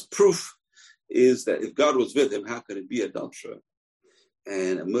the Gemara's proof is, that if God was with him, how could he be an adulterer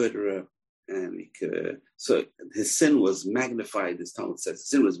and a murderer? And so his sin was magnified, as Talmud says. His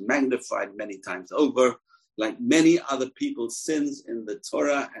sin was magnified many times over. Like many other people's sins in the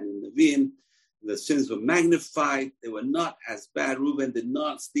Torah and in the Nevi'im, the sins were magnified. They were not as bad. Reuben did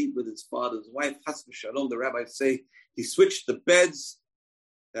not sleep with his father's wife. Chas v'shalom, the rabbis say he switched the beds.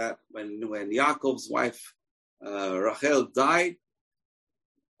 That when Yaakov's wife Rachel died,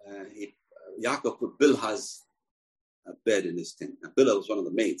 Yaakov put Bilhah's bed in his tent. Now, Bilhah was one of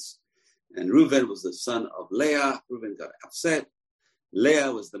the maids, and Reuben was the son of Leah. Reuben got upset.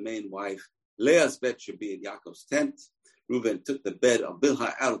 Leah was the main wife. Leah's bed should be in Yaakov's tent. Reuben took the bed of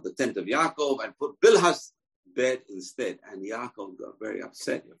Bilhah out of the tent of Yaakov and put Bilhah's bed instead. And Yaakov got very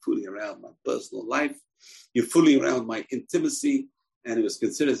upset. You're fooling around my personal life. You're fooling around my intimacy. And it was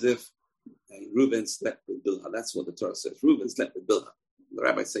considered as if Reuben slept with Bilhah. That's what the Torah says. Reuben slept with Bilhah. The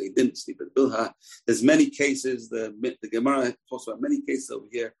rabbis say he didn't sleep with Bilhah. There's many cases. The Gemara talks about many cases over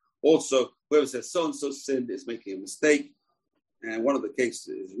here. Also, whoever says so-and-so sinned is making a mistake. And one of the cases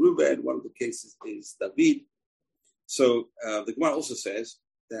is Reuben. One of the cases is David. So the Gemara also says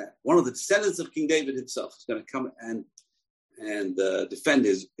that one of the descendants of King David himself is going to come and defend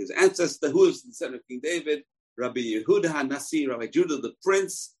his ancestor. Who is the descendant of King David? Rabbi Yehuda HaNasi, Rabbi Judah the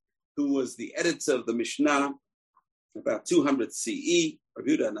Prince, who was the editor of the Mishnah about 200 CE. Rabbi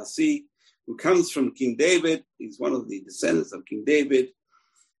Yehuda HaNasi, who comes from King David. He's one of the descendants of King David.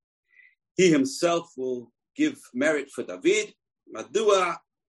 He himself will give merit for David. Madua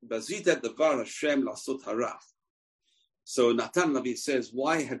bazita davar Hashem lasot hara. So Natan Navi says,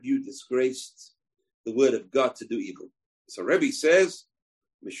 why have you disgraced the word of God to do evil? So Rebbe says,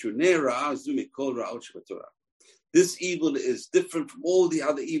 this evil is different from all the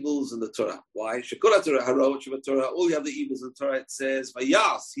other evils in the Torah. Why? All the other evils in the Torah, it says,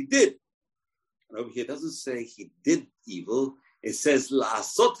 Vayas, he did. And over here, it doesn't say he did evil. It says,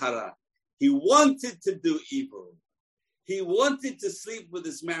 La'asot hara. He wanted to do evil. He wanted to sleep with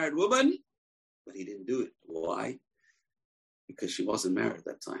this married woman, but he didn't do it. Why? Because she wasn't married at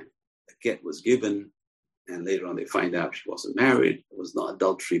that time. A get was given, and later on they find out she wasn't married. It was not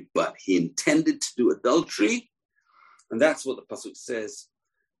adultery, but he intended to do adultery. And that's what the Pasuk says.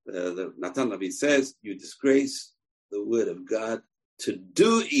 The Natan Navi says, you disgrace the word of God to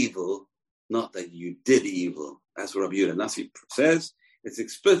do evil, not that you did evil. That's what Rabbi Yehuda Nasi says. It's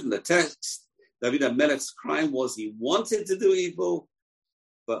explicit in the text. David HaMelech's crime was he wanted to do evil,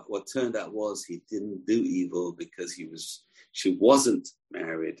 but what turned out was he didn't do evil because she wasn't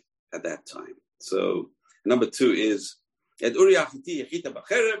married at that time. So number 2 is, you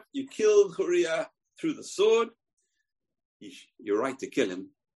killed Uriah through the sword. You're right to kill him,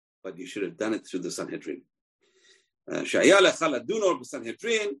 but you should have done it through the Sanhedrin. You should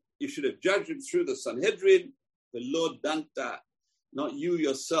have judged him through the Sanhedrin. The Lord Danta, not you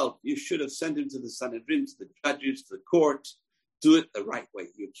yourself. You should have sent him to the Sanhedrin, to the judges, to the court. Do it the right way.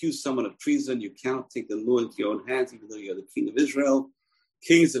 You accuse someone of treason. You cannot take the law into your own hands, even though you're the king of Israel.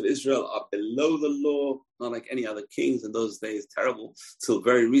 Kings of Israel are below the law, not like any other kings in those days. Terrible. Till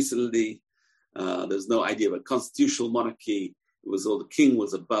very recently, there's no idea of a constitutional monarchy. It was all the king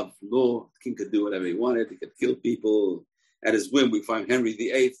was above law. The king could do whatever he wanted. He could kill people at his whim. We find Henry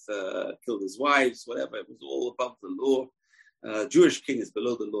VIII killed his wives, whatever. It was all above the law. Jewish king is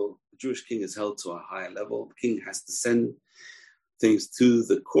below the law. The Jewish king is held to a higher level. The king has to send things to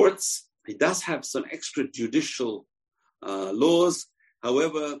the courts. He does have some extrajudicial laws.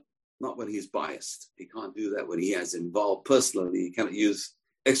 However, not when he's biased. He can't do that when he has involved personally. He cannot use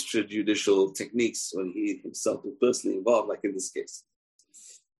extrajudicial techniques when he himself is personally involved, like in this case.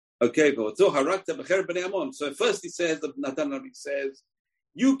 Okay, so first he says, the Natan Navi says,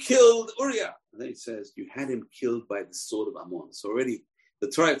 you killed Uriah. And then he says, you had him killed by the sword of Ammon. So already the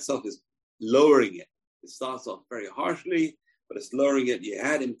Torah itself is lowering it. It starts off very harshly, but it's lowering it. You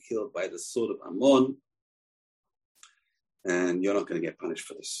had him killed by the sword of Ammon, and you're not going to get punished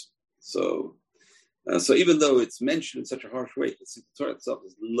for this. So even though it's mentioned in such a harsh way, you see the Torah itself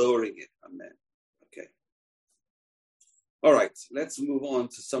is lowering it. Amen. Okay. All right, let's move on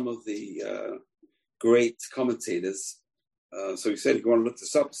to some of the great commentators. So he said, if you want to look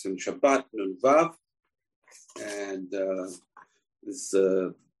this up, it's in Shabbat Nun Vav, and is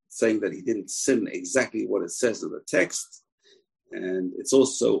saying that he didn't sin exactly what it says in the text, and it's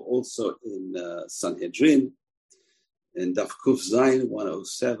also in Sanhedrin, in Daf Kuf Zayin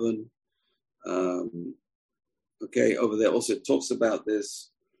 107. Okay, over there also it talks about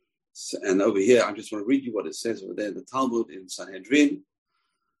this, and over here I just want to read you what it says over there in the Talmud in Sanhedrin.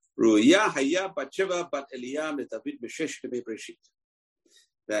 Ruya haya Batsheva bat Eliam leDavid b'shesh yemei Bereshit.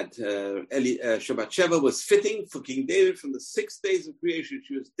 That Batsheva was fitting for King David from the 6 days of creation.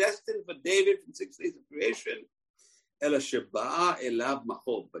 She was destined for David from 6 days of creation. Ela sheba'a elav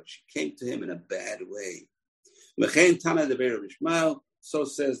machob, but she came to him in a bad way. Mechein Tana deber Rabbi Ishmael. So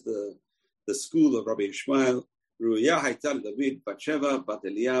says the school of Rabbi Ishmael. Ruya hayta David Batsheva bat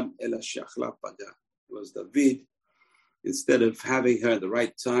Eliam ela she'achla paga. It was David. Instead of having her at the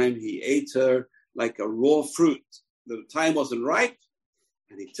right time, he ate her like a raw fruit. The time wasn't ripe,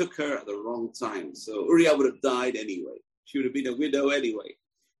 and he took her at the wrong time. So Uriah would have died anyway. She would have been a widow anyway,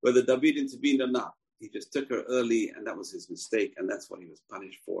 whether David intervened or not. He just took her early, and that was his mistake, and that's what he was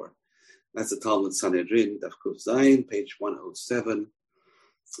punished for. That's the Talmud Sanhedrin, Daf Kuf Zayin, page 107.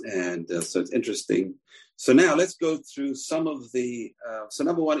 And so it's interesting. So now let's go through some of the... so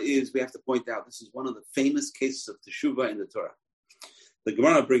number one is, we have to point out, this is one of the famous cases of Teshuvah in the Torah. The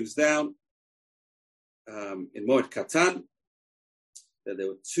Gemara brings down in Moed Katan that there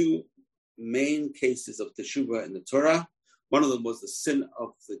were 2 main cases of Teshuvah in the Torah. One of them was the sin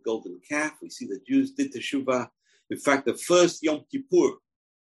of the golden calf. We see the Jews did Teshuvah. In fact, the first Yom Kippur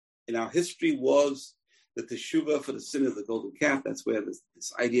in our history was the Teshuvah for the sin of the golden calf. That's where this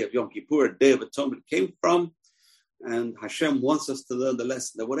idea of Yom Kippur, a Day of Atonement, came from. And Hashem wants us to learn the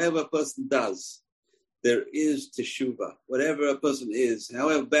lesson that whatever a person does, there is Teshuvah. Whatever a person is,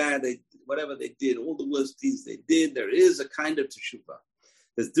 however bad whatever they did, all the worst deeds they did, there is a kind of Teshuvah.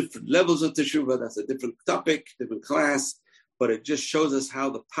 There's different levels of Teshuvah. That's a different topic, different class. But it just shows us how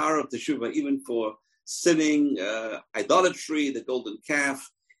the power of Teshuvah, even for sinning, idolatry, the golden calf.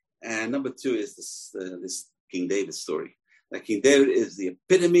 And number 2 is this King David story. That King David is the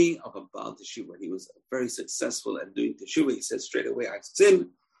epitome of a Baal Teshuvah. He was very successful at doing teshuvah. He says straight away, I've sinned.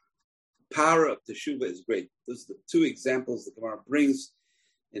 Power of teshuvah is great. Those are the two examples the Gemara brings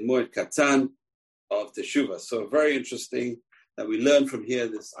in Moed Katan of teshuvah. So very interesting that we learn from here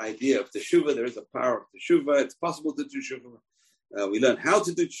this idea of teshuvah. There is a power of teshuvah. It's possible to do teshuvah. We learn how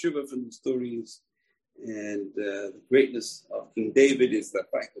to do teshuvah from the stories. And the greatness of King David is the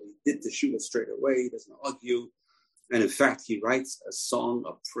fact that he did teshuvah straight away. He doesn't argue. And in fact, he writes a song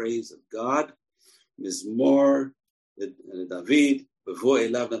of praise of God. Mizmor David, B'vo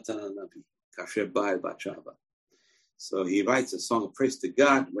elav Natan hanavi, kasher ba el Batsheva. So he writes a song of praise to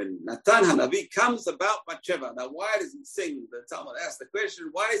God when Natan hanavi comes about Batsheva. Now, why does he sing? The Talmud asks the question,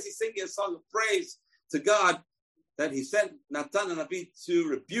 why is he singing a song of praise to God that he sent Natan hanavi to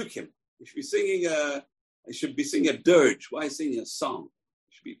rebuke him? He should be singing a dirge. Why is he singing a song?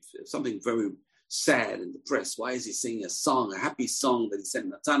 It should be something very sad and depressed. Why is he singing a song, a happy song that he sent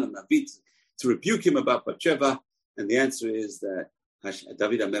Natan hanavi to rebuke him about Batsheva? And the answer is that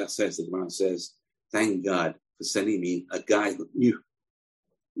David HaMelech says, the Gemara says, thank God for sending me a guy who knew,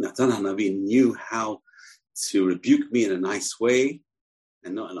 Natan hanavi knew how to rebuke me in a nice way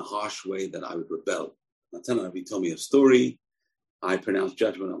and not in a harsh way that I would rebel. Natan hanavi told me a story. I pronounced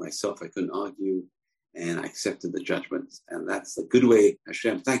judgment on myself. I couldn't argue, and I accepted the judgment. And that's a good way.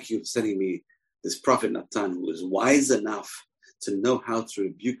 Hashem, thank you for sending me this prophet Natan, who was wise enough to know how to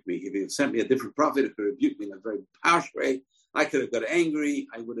rebuke me. If you sent me a different prophet who could rebuke me in a very harsh way, I could have got angry.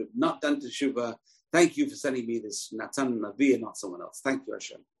 I would have not done teshuvah. Thank you for sending me this Natan Navi and not someone else. Thank you,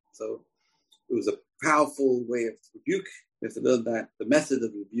 Hashem. So it was a powerful way of rebuke. We have to learn that. The method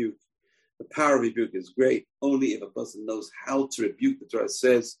of rebuke, the power of rebuke is great only if a person knows how to rebuke. The Torah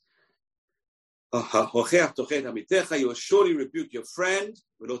says, you will surely rebuke your friend,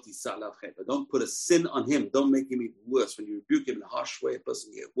 but don't put a sin on him. Don't make him even worse. When you rebuke him in a harsh way, a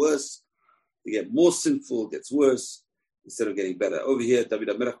person gets worse. They get more sinful, gets worse, instead of getting better. Over here, David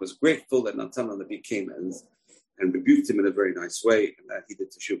HaMelech was grateful that Natan HaNavi came and rebuked him in a very nice way, and that he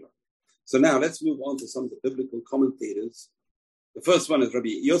did teshuvah. So now let's move on to some of the biblical commentators. The first one is Rabbi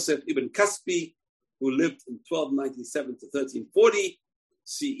Yosef ibn Kaspi, who lived in 1297 to 1340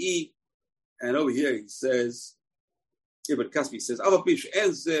 CE. And over here he says, Ibn Kaspi says, I have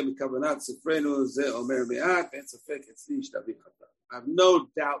no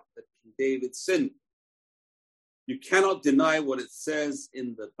doubt that King David sinned. You cannot deny what it says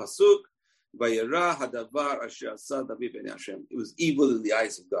in the Pasuk, Vayera hadavar asher asa David ben Hashem. It was evil in the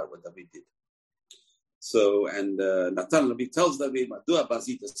eyes of God what David did. So, and Natan Nabi tells David, Madua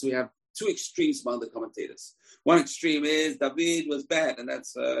Bazita. So we have two extremes among the commentators. One extreme is David was bad, and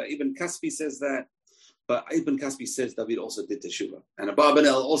that's Ibn Kaspi says that. But Ibn Kaspi says David also did teshuvah. And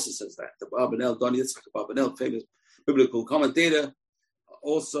Abarbanel also says that. Abarbanel, Don Yitzchak Abarbanel, famous biblical commentator,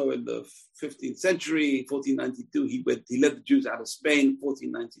 also in the 15th century, 1492, he led the Jews out of Spain,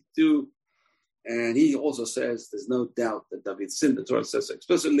 1492. And he also says there's no doubt that David sinned. The Torah says so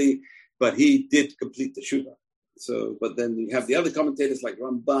explicitly, but he did complete the teshuvah. So, but then you have the other commentators like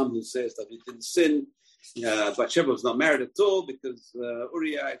Rambam who says that he didn't sin. Batsheva was not married at all because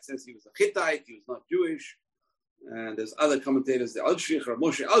Uriah, it says he was a Hittite, he was not Jewish. And there's other commentators, the Al-Shich,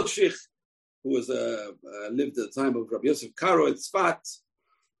 Moshe Al-Shich, who was lived at the time of Rabbi Yosef Karo at Tzfat,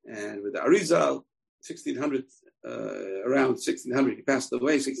 and with the Arizal, 1600, around 1600, he passed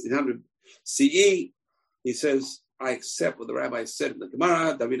away, 1600 CE. He says, I accept what the rabbi said in the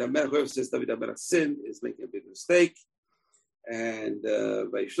Gemara. David HaMelech, whoever says David HaMelech sinned is making a big mistake. And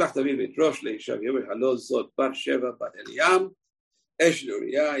Vayishlach David v'Yidrosh le'isha v'yomer halo zot Batsheva bat Eliam esh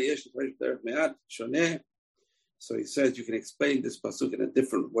l'Uriah yesh l'fresh derech me'at shoneh. So he says you can explain this pasuk in a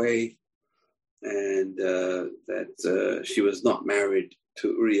different way, and that she was not married to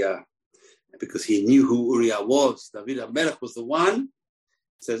Uriah because he knew who Uriah was. David HaMelech was the one.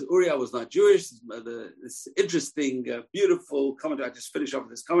 It says Uriah was not Jewish. This interesting, beautiful commentary. I just finished off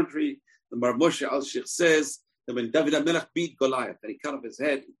with this commentary. The Mar Moshe Al-Shich says that when David HaMelech beat Goliath and he cut off his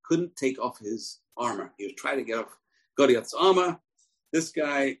head, he couldn't take off his armor. He was trying to get off Goliath's armor. This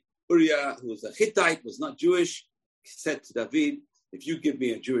guy, Uriah, who was a Hittite, was not Jewish, said to David, if you give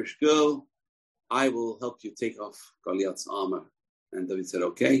me a Jewish girl, I will help you take off Goliath's armor. And David said,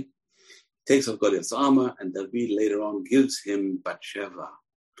 okay. Takes off Goliath's armor, and David later on gives him Batsheva.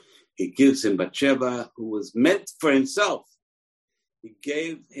 He gives him Batsheva, who was meant for himself. He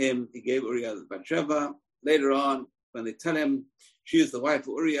gave Uriah Batsheva. Later on, when they tell him she is the wife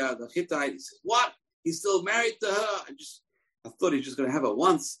of Uriah the Hittite, he says, what? He's still married to her? I thought he was just going to have her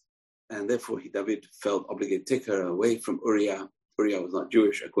once. And therefore, David felt obligated to take her away from Uriah. Uriah was not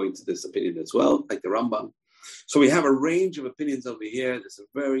Jewish, according to this opinion as well, like the Rambam. So we have a range of opinions over here. There's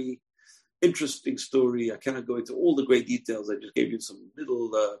a very interesting story. I cannot go into all the great details. I just gave you some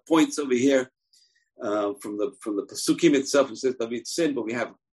little points over here from the Pesukim itself. It says David sinned, but we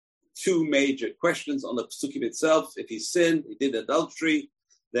have two major questions on the Pesukim itself. If he sinned, he did adultery,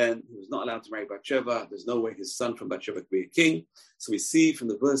 then he was not allowed to marry Batsheva. There's no way his son from Batsheva could be a king. So we see from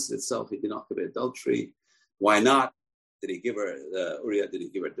the verse itself, he did not commit adultery. Why not? Did he give her Uriah? Did he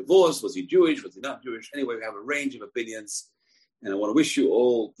give her a divorce? Was he Jewish? Was he not Jewish? Anyway, we have a range of opinions, and I want to wish you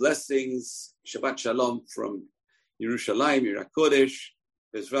all blessings. Shabbat Shalom from Yerushalayim, Yirah Kodesh.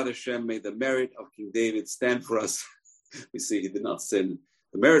 Bezrat Hashem, may the merit of King David stand for us. We see he did not sin.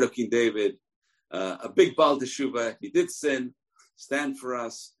 The merit of King David, a big Baal Teshuvah, he did sin, stand for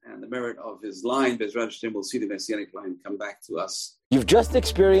us, and the merit of his line, Bezrat Hashem, will see the Messianic line come back to us. You've just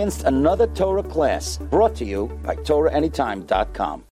experienced another Torah class brought to you by TorahAnytime.com.